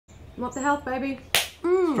What the health, baby?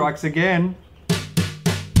 Strikes again.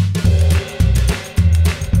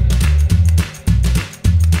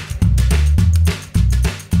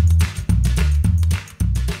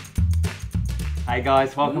 Hey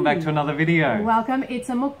guys, welcome back to another video. Welcome, it's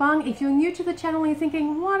a mukbang. If you're new to the channel and you're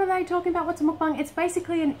thinking, what are they talking about? What's a mukbang? It's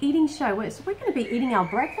basically an eating show. So we're going to be eating our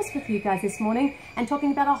breakfast with you guys this morning and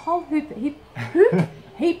talking about a whole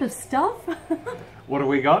heap of stuff. What do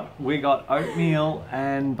we got? We got oatmeal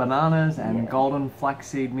and bananas and golden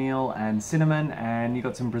flaxseed meal and cinnamon, and you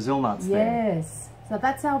got some Brazil nuts there. Yes. So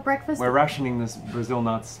that's our breakfast. We're rationing this Brazil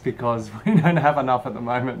nuts because we don't have enough at the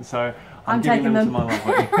moment, so I'm giving taking them to my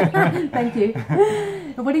lovely. Thank you.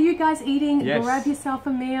 What are you guys eating? Yes. Grab yourself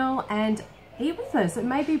a meal and eat with us. It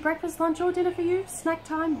may be breakfast, lunch or dinner for you, snack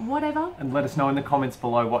time, whatever. And let us know in the comments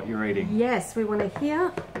below what you're eating. Yes, we want to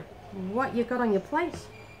hear what you've got on your plate.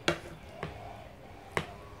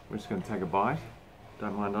 We're just going to take a bite.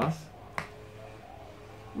 Don't mind us.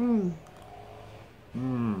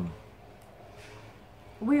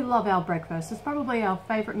 We love our breakfast. It's probably our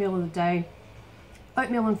favourite meal of the day.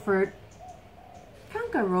 Oatmeal and fruit.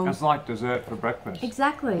 Can't go wrong. It's like dessert for breakfast.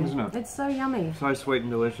 Exactly. Isn't it? It's so yummy. So sweet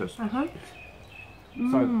and delicious. Mm.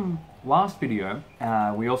 So, last video,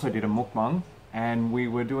 we also did a mukbang, and we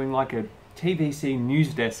were doing like a TVC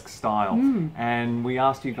news desk style, and we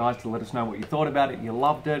asked you guys to let us know what you thought about it. You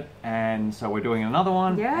loved it, and so we're doing another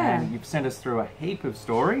one. Yeah. And you've sent us through a heap of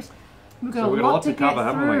stories. We've got a lot to get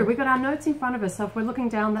through. We've got our notes in front of us, so if we're looking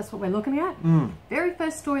down, that's what we're looking at. Very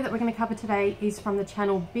first story that we're going to cover today is from the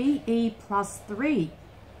channel BEplus3.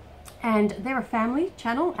 And they're a family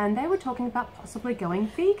channel, and they were talking about possibly going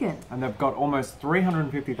vegan. And they've got almost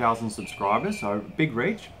 350,000 subscribers, so big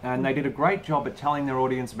reach. And they did a great job at telling their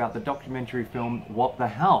audience about the documentary film, What the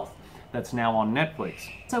Health, that's now on Netflix.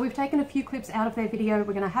 So we've taken a few clips out of their video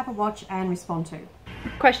we're going to have a watch and respond to.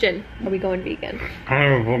 Question, are we going vegan? I don't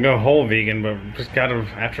know if we'll go whole vegan, but just gotta,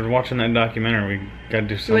 after watching that documentary, we gotta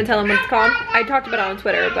do something. You wanna tell them what it's called? I talked about it on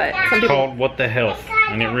Twitter, but some It's people... called What the Health,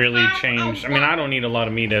 and it really changed. I mean, I don't eat a lot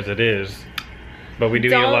of meat as it is, but we do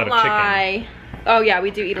eat a lot of chicken. Oh yeah, we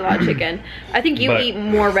do eat a lot of chicken. I think you eat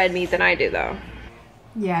more red meat than I do, though.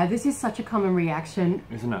 Yeah, this is such a common reaction.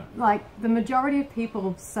 Isn't it? Like, the majority of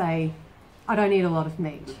people say, I don't eat a lot of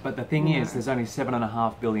meat. But the thing is, there's only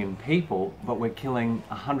 7.5 billion people, but we're killing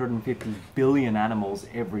 150 billion animals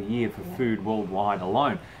every year for food worldwide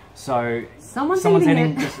alone. So someone's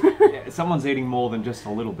eating more than just a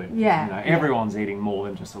little bit. Yeah. You know, everyone's eating more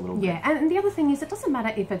than just a little bit. Yeah, and the other thing is, it doesn't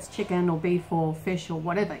matter if it's chicken or beef or fish or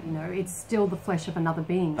whatever, you know, it's still the flesh of another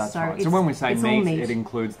being. That's so right. So when we say meat, it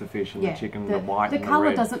includes the fish and yeah, the chicken, the white and the red. The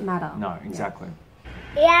colour doesn't matter. No, exactly.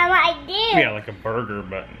 Yeah, I do. Yeah, like a burger,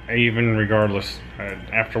 but even regardless,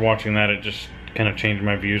 after watching that, it just kind of changed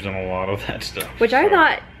my views on a lot of that stuff. Which I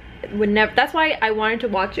thought would never, that's why I wanted to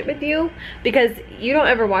watch it with you, because you don't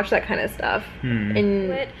ever watch that kind of stuff.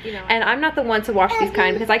 And I'm not the one to watch these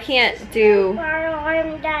kind, because I can't do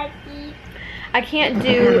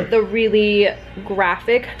the really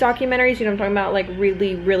graphic documentaries, you know what I'm talking about, like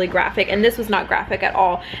really, really graphic, and this was not graphic at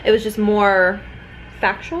all. It was just more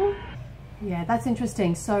factual. Yeah, that's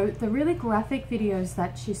interesting. So the really graphic videos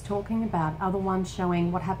that she's talking about are the ones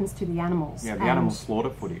showing what happens to the animals. Yeah, the animal slaughter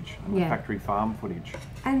footage and the factory farm footage.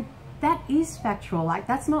 And that is factual, like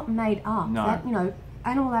that's not made up. No. That, you know,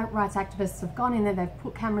 animal rights activists have gone in there, they've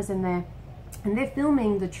put cameras in there, and they're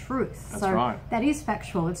filming the truth. That's right. That is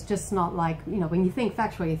factual. It's just not like, you know, when you think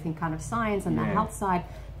factual, you think kind of science and the health side,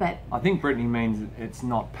 but... I think Brittany means it's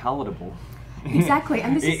not palatable. Exactly,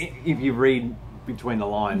 and this is... If you read between the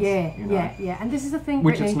lines. Yeah, you know? yeah, and this is the thing,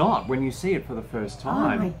 which Brittany, it's not when you see it for the first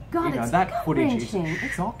time. Oh my God, you know, it's that footage is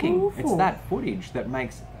it's shocking. awful. It's that footage that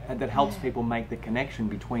makes helps people make the connection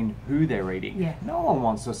between who they're eating. Yeah. No one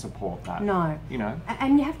wants to support that. No. You know.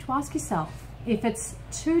 And you have to ask yourself, if it's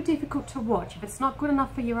too difficult to watch, if it's not good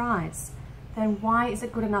enough for your eyes, then why is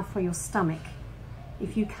it good enough for your stomach?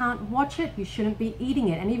 If you can't watch it, you shouldn't be eating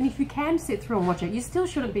it. And even if you can sit through and watch it, you still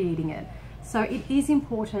shouldn't be eating it. So it is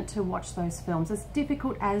important to watch those films, as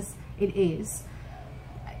difficult as it is.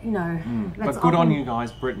 You know, but good on you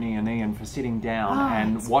guys, Brittany and Ian, for sitting down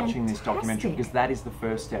and watching this documentary, because that is the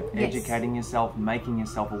first step. Yes. Educating yourself, making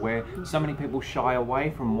yourself aware. So many people shy away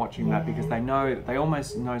from watching that because they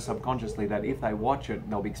almost know subconsciously that if they watch it,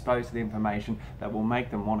 they'll be exposed to the information that will make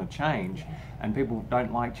them want to change. And people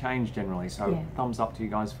don't like change generally. So thumbs up to you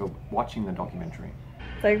guys for watching the documentary.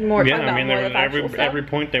 Like more, yeah, I mean, there was every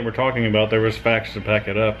point they were talking about, there was facts to back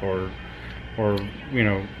it up, or you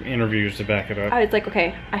know, interviews to back it up. I was like,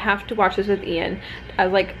 okay, I have to watch this with Ian. I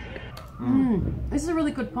was like, this is a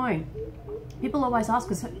really good point. People always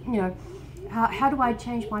ask us, you know, how do I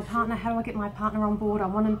change my partner? How do I get my partner on board? I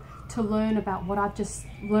want him to learn about what I've just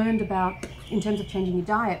learned about in terms of changing your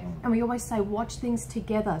diet. And we always say, watch things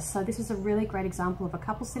together. So this is a really great example of a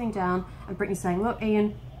couple sitting down and Brittany saying, look,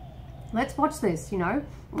 Ian, let's watch this, you know.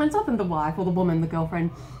 And it's often the wife or the woman, the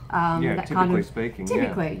girlfriend. That typically speaking.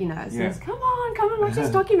 Typically, you know, says, come on, watch this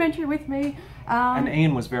documentary with me. And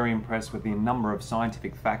Ian was very impressed with the number of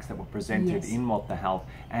scientific facts that were presented in What the Health.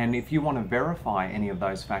 And if you want to verify any of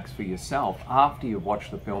those facts for yourself after you've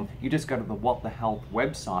watched the film, you just go to the What the Health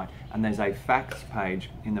website and there's a facts page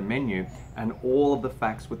in the menu, and all of the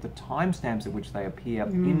facts with the timestamps at which they appear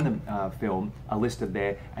in the film are listed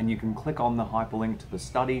there, and you can click on the hyperlink to the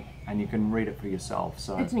study and you can read it for yourself.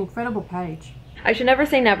 So it's an incredible page. I should never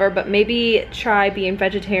say never, but maybe try being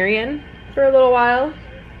vegetarian for a little while.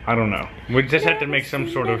 I don't know. We just have to make some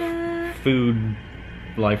sort of food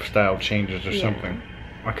lifestyle changes or something.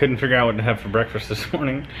 I couldn't figure out what to have for breakfast this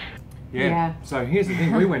morning. Yeah. So here's the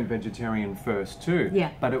thing, we went vegetarian first too. Yeah.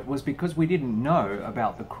 But it was because we didn't know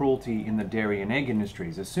about the cruelty in the dairy and egg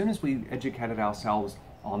industries. As soon as we educated ourselves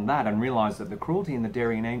on that and realized that the cruelty in the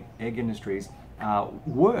dairy and egg industries are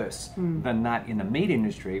worse than that in the meat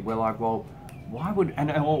industry, we're like, well, why would, and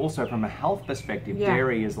also from a health perspective,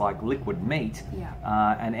 dairy is like liquid meat,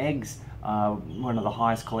 and eggs are one of the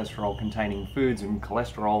highest cholesterol containing foods, and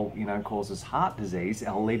cholesterol, you know, causes heart disease,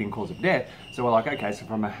 our leading cause of death. So we're like, okay, so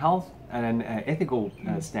from a health and an ethical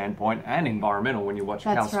standpoint and environmental, when you watch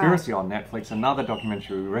Cowspiracy on Netflix, another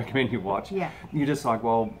documentary we recommend you watch, you're just like,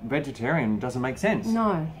 well, vegetarian doesn't make sense.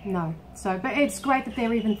 No. So, but it's great that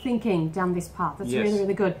they're even thinking down this path. That's really,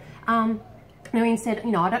 really good. Ian said,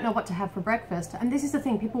 you know, I don't know what to have for breakfast. And this is the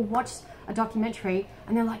thing, people watch a documentary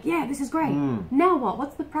and they're like, yeah, this is great. Now what?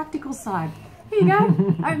 What's the practical side? Here you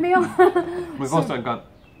go, oatmeal. We've also got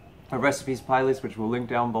a recipes playlist, which we'll link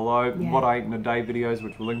down below. What I ate in a day videos,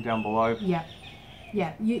 which we'll link down below.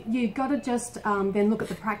 Yeah, you got to just then look at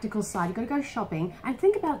the practical side. You've got to go shopping and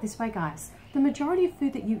think about it this way, guys. The majority of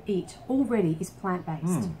food that you eat already is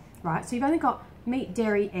plant-based, right? So you've only got meat,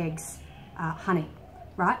 dairy, eggs, honey.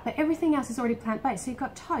 Right, but everything else is already plant-based. So you've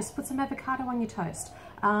got toast, put some avocado on your toast,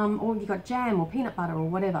 or you've got jam or peanut butter or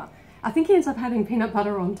whatever. I think he ends up having peanut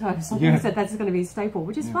butter on toast. I think he said that's going to be a staple,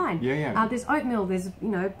 which is fine. There's oatmeal, there's, you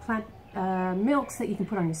know, plant milks that you can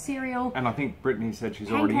put on your cereal. And I think Brittany said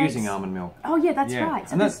she's already using almond milk. Oh yeah, that's right.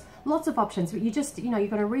 So there's lots of options, but you just, you know,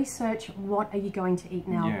 you've got to research what are you going to eat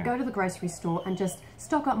now. Go to the grocery store and just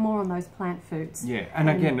stock up more on those plant foods. And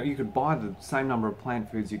again, you could buy the same number of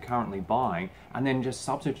plant foods you're currently buying and then just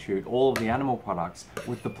substitute all of the animal products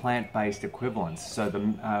with the plant-based equivalents. So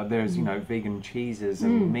there's, you know, vegan cheeses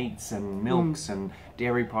and meats and milks and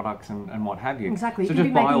dairy products and what have you. Exactly. So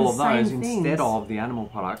just buy all of those instead of the animal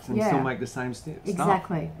products and still make the same stuff.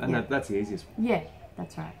 Exactly. And that's the easiest. Yeah,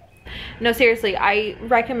 that's right. No, seriously, I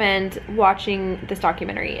recommend watching this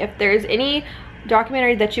documentary. If there's any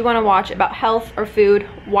documentary that you want to watch about health or food,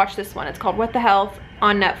 watch this one. It's called What the Health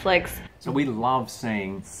on Netflix. So we love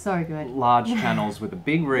seeing good large channels with a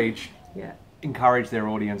big reach encourage their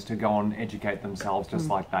audience to go and educate themselves just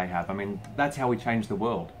like they have. I mean, that's how we change the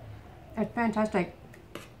world. Fantastic.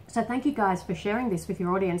 So thank you guys for sharing this with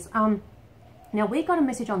your audience. Now we got a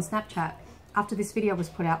message on Snapchat after this video was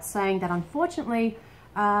put out saying that unfortunately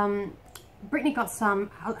Brittany got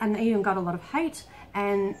some, and Ian got a lot of hate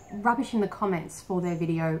and rubbish in the comments for their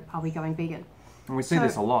video, Are We Going Vegan? And we see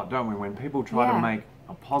this a lot, don't we? When people try to make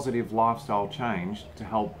a positive lifestyle change to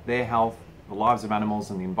help their health, the lives of animals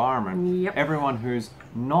and the environment, everyone who's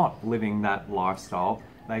not living that lifestyle,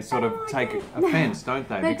 they sort of take offense, don't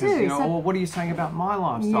they? Because, you know, well, what are you saying about my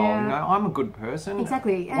lifestyle? You know, I'm a good person.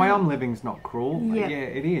 Exactly. The way I'm living is not cruel. Yeah,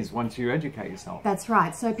 it is once you educate yourself. That's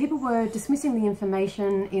right. So people were dismissing the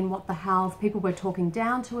information in What the Health. People were talking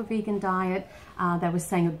down to a vegan diet. They were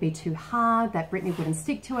saying it would be too hard, that Brittany wouldn't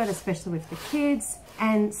stick to it, especially with the kids.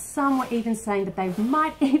 And some were even saying that they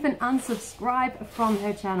might even unsubscribe from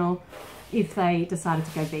her channel if they decided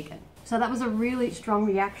to go vegan. So that was a really strong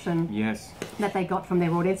reaction that they got from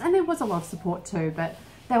their audience. And there was a lot of support too, but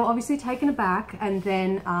they were obviously taken aback. And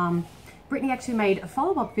then Brittany actually made a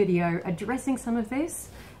follow-up video addressing some of this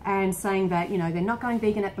and saying that, you know, they're not going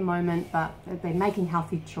vegan at the moment, but they're making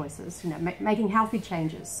healthy choices, you know, making healthy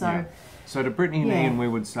changes. So, so to Brittany and Ian, we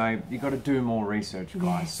would say, you've got to do more research,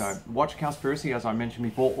 guys. So watch Cowspiracy, as I mentioned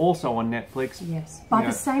before, also on Netflix. By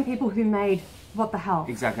the same people who made What the Health.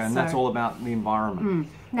 Exactly, and that's all about the environment.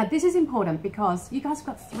 Now this is important because you guys have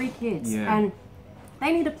got 3 kids and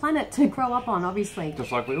they need a planet to grow up on, obviously.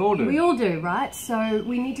 Just like we all do. We all do, right? So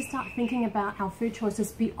we need to start thinking about our food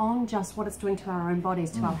choices beyond just what it's doing to our own bodies,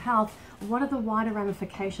 to our health. What are the wider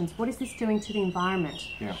ramifications? What is this doing to the environment?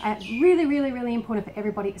 Yeah. Really, really, really important for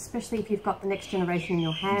everybody, especially if you've got the next generation in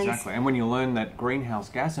your hands. Exactly. And when you learn that greenhouse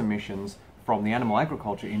gas emissions from the animal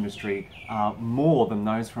agriculture industry are more than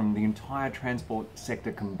those from the entire transport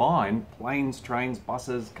sector combined, planes, trains,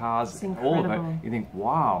 buses, cars, all of it, you think,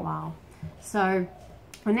 wow. Wow. So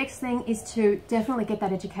the next thing is to definitely get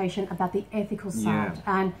that education about the ethical side. Yeah.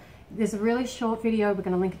 And there's a really short video, we're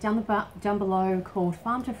going to link it down below, called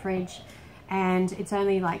Farm to Fridge. And it's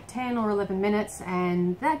only like 10 or 11 minutes,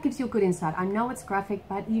 and that gives you a good insight. I know it's graphic,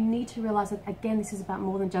 but you need to realize that, again, this is about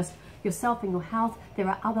more than just yourself and your health. There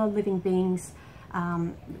are other living beings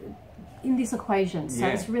in this equation. So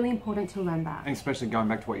it's really important to learn that. And especially going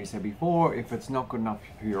back to what you said before, if it's not good enough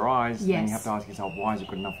for your eyes, then you have to ask yourself, why is it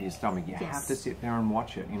good enough for your stomach? You have to sit there and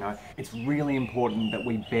watch it, you know. It's really important that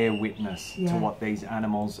we bear witness to what these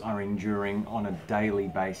animals are enduring on a daily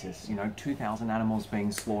basis. You know, 2,000 animals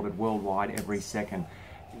being slaughtered worldwide every second.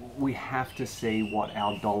 We have to see what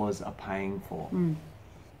our dollars are paying for.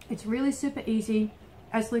 It's really super easy.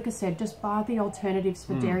 As Lucas said, just buy the alternatives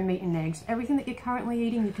for dairy, meat and eggs. Everything that you're currently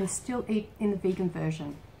eating, you can still eat in the vegan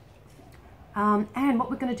version. And what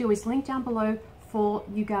we're going to do is link down below for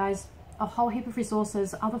you guys a whole heap of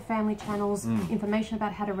resources, other family channels, information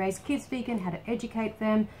about how to raise kids vegan, how to educate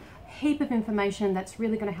them, heap of information that's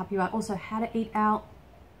really going to help you out. Also, how to eat out.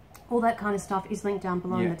 All that kind of stuff is linked down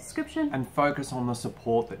below in the description. And focus on the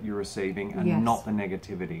support that you're receiving and not the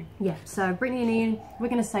negativity. Yeah, so Brittany and Ian, we're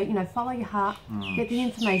going to say, you know, follow your heart, get the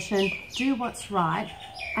information, do what's right,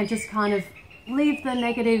 and just kind of leave the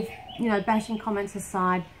negative, you know, bashing comments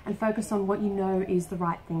aside and focus on what you know is the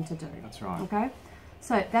right thing to do. That's right. Okay?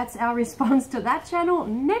 So that's our response to that channel.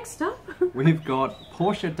 Next up, we've got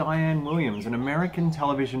Porsha Dyanne Williams, an American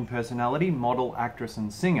television personality, model, actress,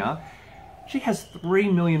 and singer. She has 3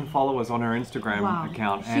 million followers on her Instagram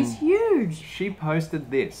account. And she's huge. She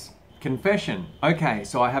posted this. Confession. Okay,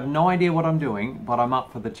 so I have no idea what I'm doing, but I'm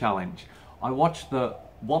up for the challenge. I watched the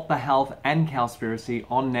What the Health and Cowspiracy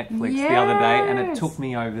on Netflix the other day, and it took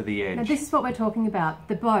me over the edge. Now, this is what we're talking about.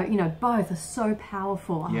 The both, you know, both are so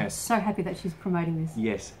powerful. I'm so happy that she's promoting this.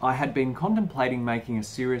 Yes, I had been contemplating making a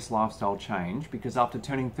serious lifestyle change because after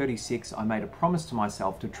turning 36, I made a promise to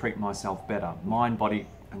myself to treat myself better. Mind, body,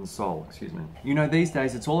 and soul, excuse me. You know, these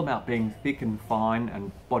days it's all about being thick and fine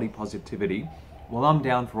and body positivity. Well, I'm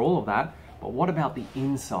down for all of that, but what about the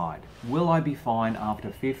inside? Will I be fine after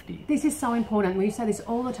 50? This is so important. We say this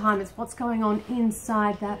all the time. It's what's going on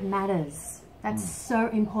inside that matters. That's so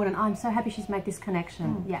important. I'm so happy she's made this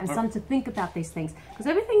connection. Yeah, and started to think about these things. Because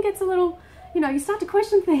everything gets a little, you know, you start to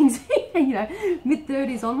question things, you know,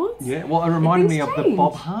 mid-30s onwards. Yeah, well, it reminded me of the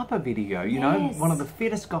Bob Harper video. You know, one of the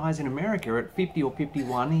fittest guys in America at 50 or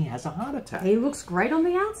 51, he has a heart attack. He looks great on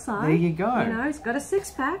the outside. There you go. You know, he's got a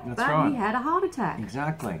six-pack, but he had a heart attack.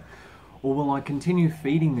 Exactly. Or will I continue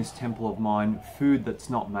feeding this temple of mine food that's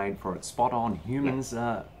not made for it? Spot on. Humans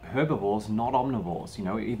are herbivores, not omnivores, you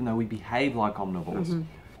know, even though we behave like omnivores.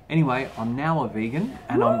 Anyway, I'm now a vegan,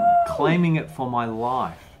 and I'm claiming it for my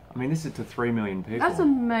life. I mean, this is to 3 million people. That's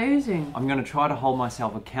amazing. I'm going to try to hold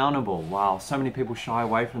myself accountable. Wow, so many people shy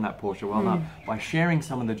away from that, Porsha. Well done. By sharing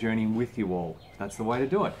some of the journey with you all. That's the way to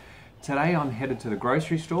do it. Today, I'm headed to the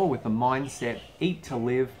grocery store with the mindset, eat to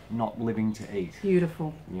live, not living to eat.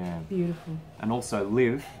 Beautiful. Yeah. Beautiful. And also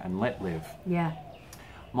live and let live. Yeah.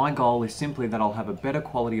 My goal is simply that I'll have a better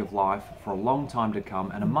quality of life for a long time to come,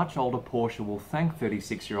 and a much older Porsha will thank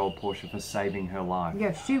 36-year-old Porsha for saving her life.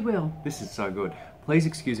 Yes, she will. This is so good. Please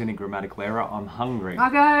excuse any grammatical error. I'm hungry.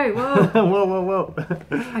 Okay, whoa. Whoa.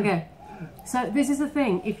 Okay. So this is the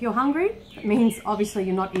thing. If you're hungry, it means obviously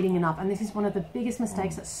you're not eating enough. And this is one of the biggest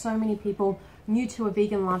mistakes that so many people new to a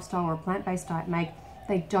vegan lifestyle or a plant-based diet make.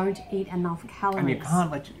 They don't eat enough calories. And you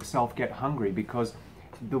can't let yourself get hungry because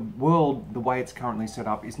the world, the way it's currently set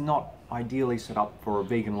up, is not ideally set up for a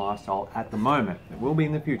vegan lifestyle at the moment. It will be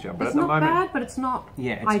in the future, but it's at the moment... It's not bad, but it's not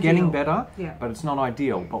it's ideal. Getting better, but it's not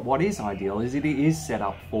ideal. But what is ideal is it is set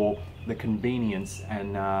up for the convenience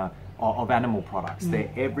and of animal products.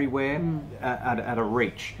 They're everywhere at a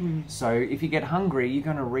reach. So if you get hungry, you're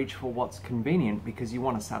going to reach for what's convenient because you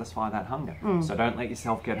want to satisfy that hunger. So don't let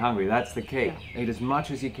yourself get hungry. That's the key. Eat as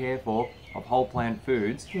much as you care for of whole plant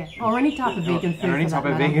foods. Or any type of vegan food. Or any type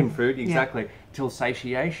of vegan food, exactly. Till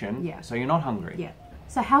satiation, so you're not hungry.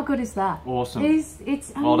 So how good is that? Awesome. It's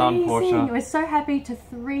amazing. Well done, Porsha. We're so happy to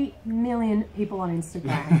 3 million people on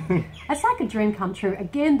Instagram. It's like a dream come true.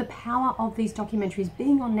 Again, the power of these documentaries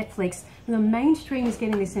being on Netflix, the mainstream is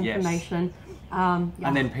getting this information. Yeah,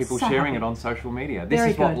 and then people so sharing happy. it on social media. This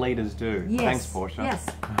Very is what good. leaders do. Yes. Thanks, Porsha. Yes.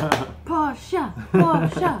 Porsha.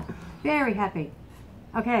 Porsha. Very happy.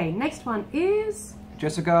 Okay, next one is...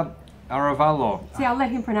 Jessica Arevalo. See, I'll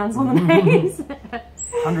let him pronounce all the names.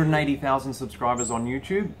 180,000 subscribers on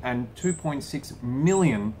YouTube and 2.6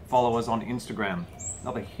 million followers on Instagram.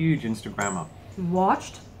 Another huge Instagrammer.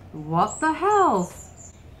 Watched What the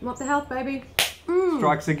Health. What the Health, baby.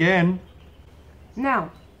 Strikes again.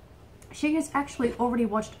 Now, she has actually already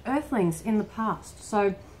watched Earthlings in the past,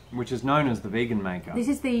 so... Which is known as the vegan maker. This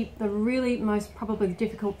is the really most probably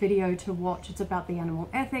difficult video to watch. It's about the animal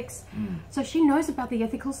ethics. So she knows about the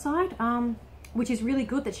ethical side, which is really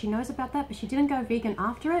good that she knows about that, but she didn't go vegan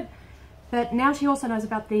after it. But now she also knows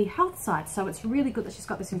about the health side, so it's really good that she's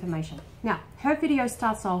got this information. Now, her video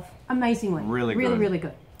starts off amazingly. Really Really, good. really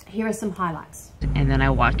good. Here are some highlights. And then I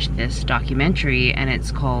watched this documentary, and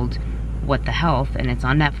it's called What the Health, and it's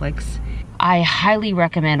on Netflix. I highly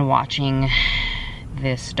recommend watching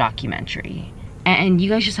this documentary, and you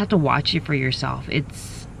guys just have to watch it for yourself. It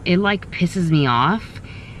like pisses me off,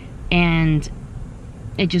 and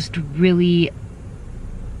it just really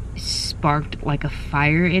sparked like a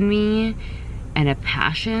fire in me and a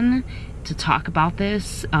passion to talk about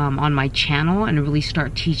this on my channel and really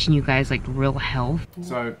start teaching you guys like real health.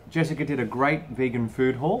 So Jessica did a great vegan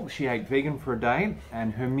food haul. She ate vegan for a day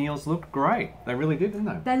and her meals looked great. They really did, didn't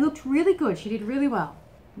they? They looked really good. She did really well.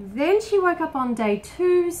 Then she woke up on day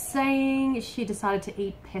 2 saying she decided to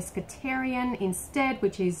eat pescatarian instead,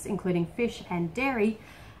 which is including fish and dairy.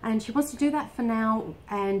 And she wants to do that for now,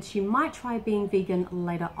 and she might try being vegan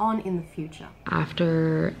later on in the future.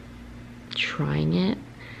 After trying it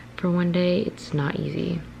for one day, it's not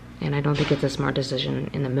easy. And I don't think it's a smart decision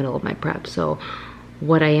in the middle of my prep. So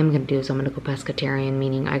what I am gonna do is I'm gonna go pescatarian,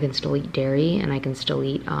 meaning I can still eat dairy and I can still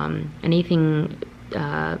eat anything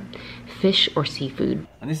fish or seafood.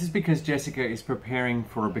 And this is because Jessica is preparing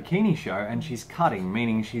for a bikini show and she's cutting,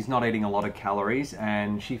 meaning she's not eating a lot of calories,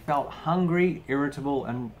 and she felt hungry, irritable,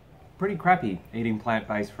 and pretty crappy eating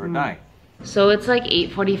plant-based for a day. So it's like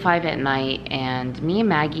 8:45 at night, and me and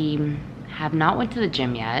Maggie have not went to the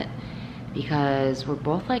gym yet because we're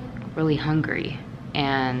both like really hungry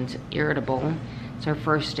and irritable. It's our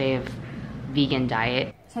first day of vegan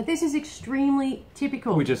diet. So this is extremely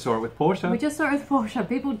typical. We just saw it with Porsha. We just saw it with Porsha.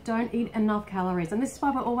 People don't eat enough calories. And this is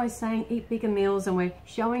why we're always saying eat bigger meals, and we're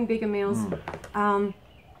showing bigger meals.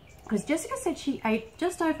 Because Jessica said she ate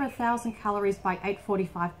just over 1,000 calories by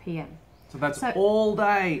 8:45 p.m. So that's all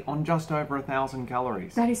day on just over 1,000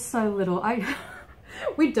 calories. That is so little.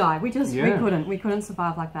 We'd die. We couldn't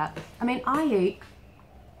survive like that. I mean, I eat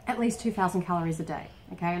at least 2,000 calories a day,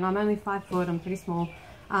 okay? And I'm only 5 foot, I'm pretty small.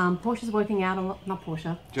 Portia's working out a lot, not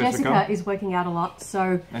Porsha. Jessica is working out a lot,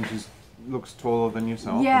 so... And she looks taller than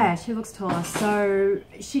yourself. Yeah, she looks taller. So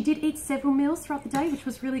she did eat several meals throughout the day, which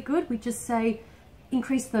was really good. We just say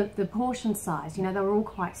increase the portion size. You know, they were all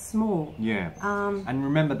quite small. Yeah. And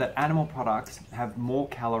remember that animal products have more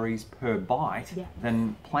calories per bite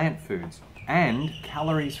than plant foods. And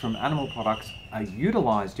calories from animal products are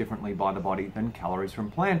utilized differently by the body than calories from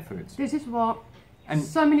plant foods. This is what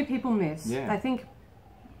so many people miss. They think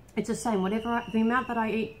it's the same. The amount that I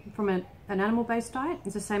eat from an animal-based diet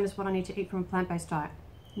is the same as what I need to eat from a plant-based diet.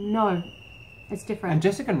 No, it's different. And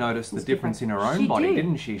Jessica noticed the difference in her own body,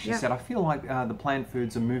 didn't she? She Yeah. said, I feel like the plant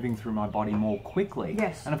foods are moving through my body more quickly.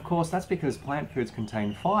 Yes. And of course, that's because plant foods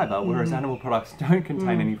contain fiber, whereas animal products don't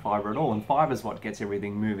contain any fiber at all. And fiber is what gets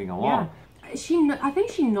everything moving along. Yeah. I think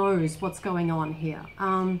she knows what's going on here.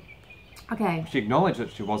 Okay. She acknowledged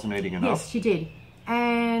that she wasn't eating enough. Yes, she did.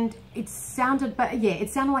 And it sounded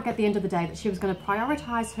like at the end of the day that she was going to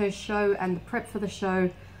prioritize her show and the prep for the show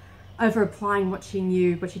over applying what she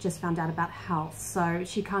knew, what she just found out about health. So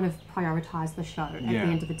she kind of prioritized the show at the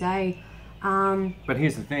end of the day. But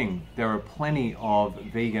here's the thing, there are plenty of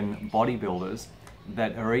vegan bodybuilders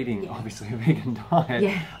that are eating obviously a vegan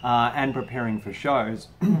diet and preparing for shows.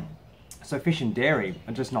 So fish and dairy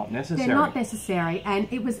are just not necessary. They're not necessary, and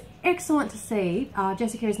it was excellent to see.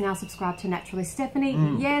 Jessica is now subscribed to Naturally Stephanie.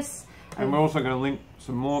 Yes. And we're also going to link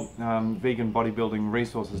some more vegan bodybuilding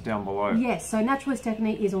resources down below. Yes, so Naturally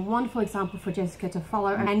Stephanie is a wonderful example for Jessica to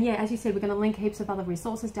follow. And yeah, as you said, we're going to link heaps of other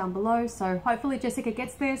resources down below. So hopefully Jessica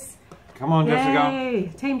gets this. Come on, Jessica.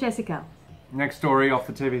 Yay! Team Jessica. Next story off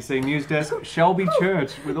the TVC news desk. Shelby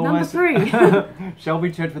Church with almost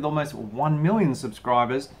Shelby Church with almost 1 million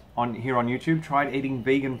subscribers here on YouTube tried eating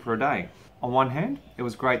vegan for a day. On one hand, it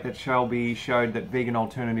was great that Shelby showed that vegan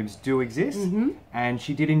alternatives do exist, and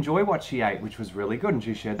she did enjoy what she ate, which was really good, and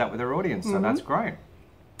she shared that with her audience, so that's great.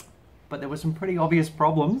 but there were some pretty obvious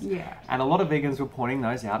problems. Yeah. And a lot of vegans were pointing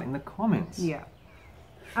those out in the comments. Yeah.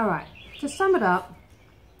 All right, to sum it up,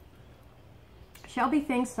 Shelby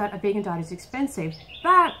thinks that a vegan diet is expensive,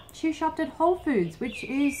 but she shopped at Whole Foods, which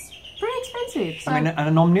is pretty expensive. So, I mean,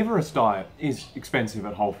 an omnivorous diet is expensive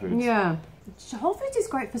at Whole Foods. yeah. Whole Foods is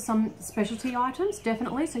great for some specialty items,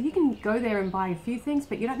 definitely. So you can go there and buy a few things,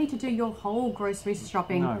 but you don't need to do your whole grocery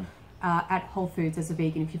shopping at Whole Foods as a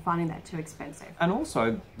vegan if you're finding that too expensive. And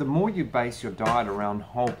also, the more you base your diet around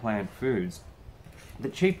whole plant foods, the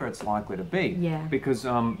cheaper it's likely to be. Yeah. Because,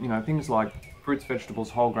 you know, things like fruits, vegetables,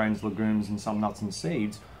 whole grains, legumes, and some nuts and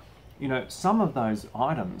seeds, you know, some of those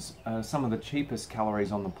items are some of the cheapest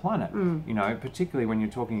calories on the planet. You know, particularly when you're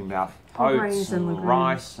talking about oats and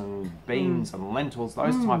rice and beans and lentils,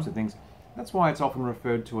 those types of things. That's why it's often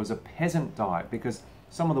referred to as a peasant diet, because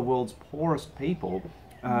some of the world's poorest people,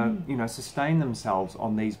 you know, sustain themselves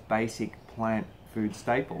on these basic plant food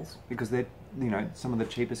staples because they're, you know, some of the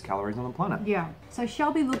cheapest calories on the planet. Yeah. So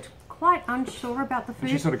Shelby looked quite unsure about the food.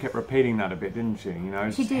 And she sort of kept repeating that a bit, didn't she? You know,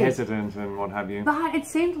 she did. Hesitant and what have you. But it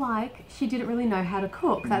seemed like she didn't really know how to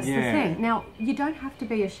cook. That's the thing. Now, you don't have to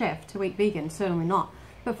be a chef to eat vegan, certainly not.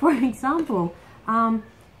 But for example,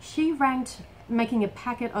 she ranked making a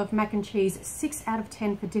packet of mac and cheese 6 out of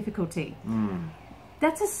 10 for difficulty.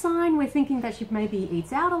 That's a sign we're thinking that she maybe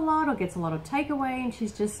eats out a lot or gets a lot of takeaway and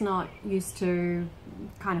she's just not used to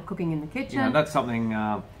kind of cooking in the kitchen. You know, that's something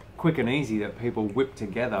quick and easy that people whip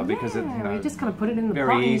together because it, you know, you just kind of put it in the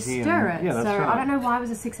very pot and easy stir it. Yeah, that's so right. I don't know why it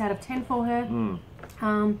was a 6 out of 10 for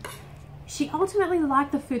her. She ultimately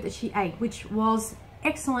liked the food that she ate, which was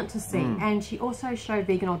excellent to see, and she also showed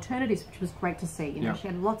vegan alternatives, which was great to see. You know, she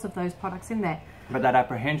had lots of those products in there. But that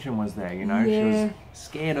apprehension was there, you know, she was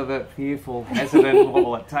scared of it, fearful, hesitant, what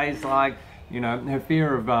will it taste like? You know, her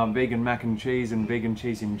fear of vegan mac and cheese and vegan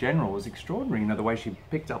cheese in general was extraordinary. You know, the way she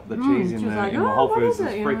picked up the cheese in the Whole Foods was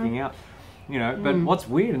freaking out. You know, but what's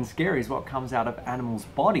weird and scary is what comes out of animals'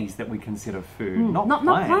 bodies that we consider food, not plants.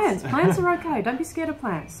 Not plants. Plants are okay. Don't be scared of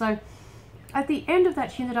plants. So at the end of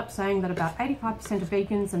that, she ended up saying that about 85% of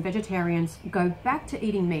vegans and vegetarians go back to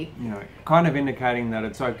eating meat. You know, kind of indicating that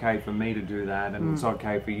it's okay for me to do that and it's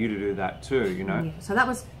okay for you to do that too, you know. Yeah, so that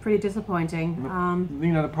was pretty disappointing.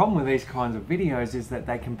 You know, the problem with these kinds of videos is that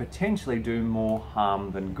they can potentially do more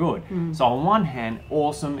harm than good. So on one hand,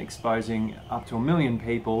 awesome, exposing up to 1 million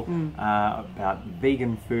people about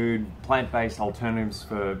vegan food, plant-based alternatives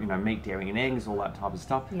for, you know, meat, dairy and eggs, all that type of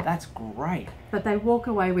stuff. That's great. But they walk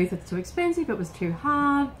away with it's too expensive, it was too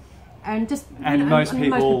hard, and just most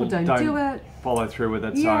people don't do it. Follow through with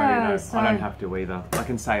it. So, you know, I don't have to either. I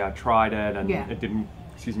can say I tried it and it didn't.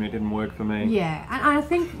 Excuse me, it didn't work for me. Yeah, and I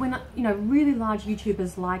think when really large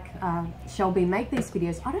YouTubers like Shelby make these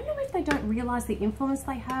videos, I don't know if they don't realize the influence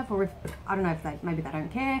they have, or if I don't know if maybe they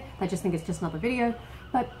don't care. They just think it's just another video.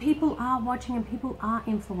 But people are watching and people are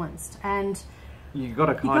influenced, and you got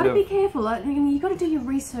to be careful. You got to do your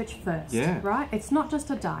research first, right? It's not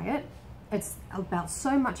just a diet. It's about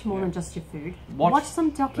so much more than just your food. Watch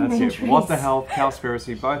some documentaries. That's it. What the Health,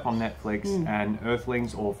 Cowspiracy, both on Netflix, and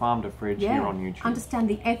Earthlings or Farm to Fridge here on YouTube. Understand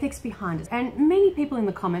the ethics behind it. And many people in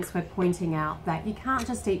the comments were pointing out that you can't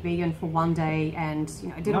just eat vegan for one day and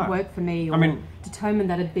it didn't work for me, or determine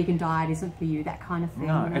that a vegan diet isn't for you, that kind of thing.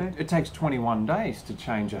 No, it takes 21 days to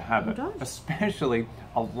change a habit, especially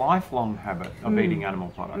a lifelong habit of eating animal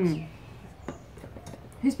products.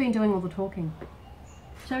 Who's been doing all the talking?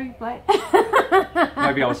 Maybe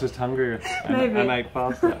I was just hungry and ate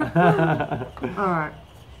pasta. Alright.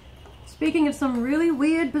 Speaking of some really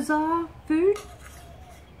weird, bizarre food,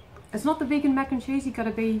 it's not the vegan mac and cheese you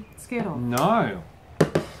gotta be scared of. No.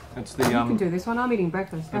 It's the you can do this one, I'm eating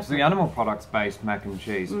breakfast. It's the animal products based mac and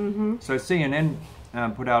cheese. So CNN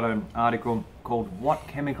put out an article called "What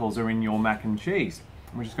Chemicals Are in Your Mac and Cheese?"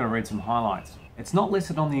 We're just going to read some highlights. It's not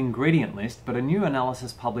listed on the ingredient list, but a new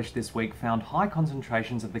analysis published this week found high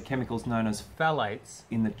concentrations of the chemicals known as phthalates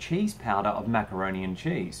in the cheese powder of macaroni and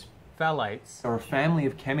cheese. Phthalates are a family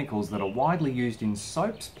of chemicals that are widely used in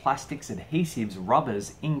soaps, plastics, adhesives,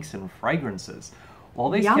 rubbers, inks, and fragrances. While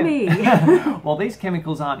these, while these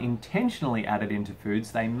chemicals aren't intentionally added into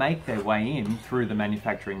foods, they make their way in through the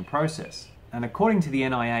manufacturing process. And according to the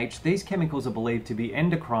NIH, these chemicals are believed to be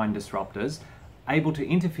endocrine disruptors, able to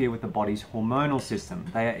interfere with the body's hormonal system.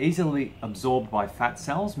 They are easily absorbed by fat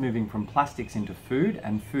cells, moving from plastics into food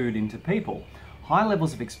and food into people. High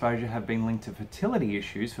levels of exposure have been linked to fertility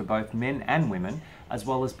issues for both men and women, as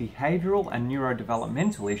well as behavioural and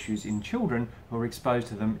neurodevelopmental issues in children who are exposed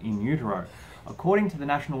to them in utero. According to the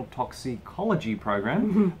National Toxicology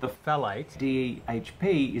Program, the phthalate,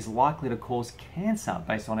 DEHP, is likely to cause cancer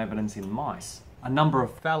based on evidence in mice. A number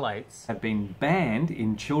of phthalates have been banned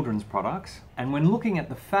in children's products, and when looking at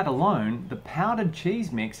the fat alone, the powdered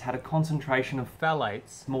cheese mix had a concentration of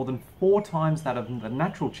phthalates more than 4 times that of the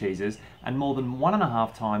natural cheeses and more than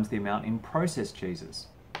 1.5 times the amount in processed cheeses.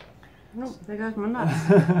 Oh, there goes my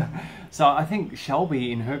nuts. So I think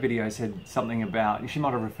Shelby in her video said something about, she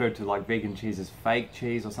might have referred to like vegan cheese as fake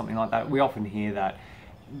cheese or something like that. We often hear that.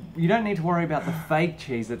 You don't need to worry about the fake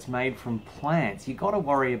cheese that's made from plants. You got to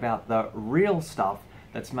worry about the real stuff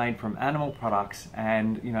that's made from animal products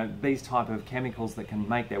and, you know, these type of chemicals that can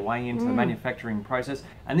make their way into the manufacturing process.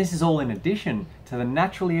 And this is all in addition to the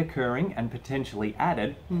naturally occurring and potentially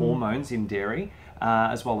added hormones in dairy,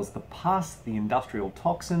 as well as the pus, the industrial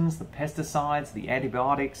toxins, the pesticides, the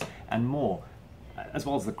antibiotics, and more, as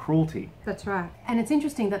well as the cruelty. That's right. And it's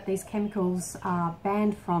interesting that these chemicals are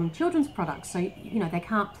banned from children's products. So, you know, they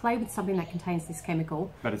can't play with something that contains this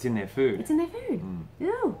chemical. But it's in their food. It's in their food.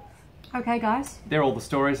 Ew. Okay, guys. They're all the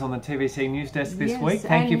stories on the TVC News Desk this Yes, week.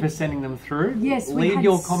 Thank you for sending them through. Yes, we Leave had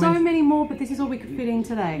your comments. so many more, but this is all we could fit in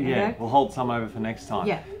today. Yeah, okay? we'll hold some over for next time.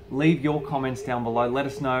 Yeah. Leave your comments down below. Let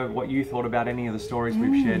us know what you thought about any of the stories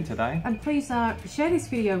we've shared today. And please share this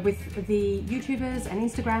video with the YouTubers and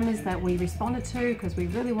Instagrammers that we responded to, because we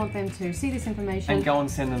really want them to see this information. And go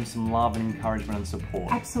and send them some love and encouragement and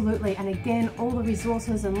support. Absolutely. And again, all the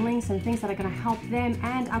resources and links and things that are going to help them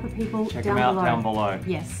and other people Check down them out below. down below.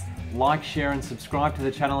 Yes. Like, share and subscribe to the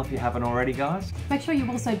channel if you haven't already, guys. Make sure you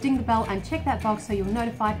also ding the bell and check that box so you're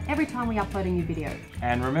notified every time we upload a new video.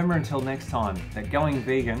 And remember until next time that going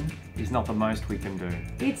vegan is not the most we can do.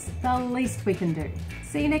 It's the least we can do.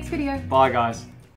 See you next video. Bye, guys.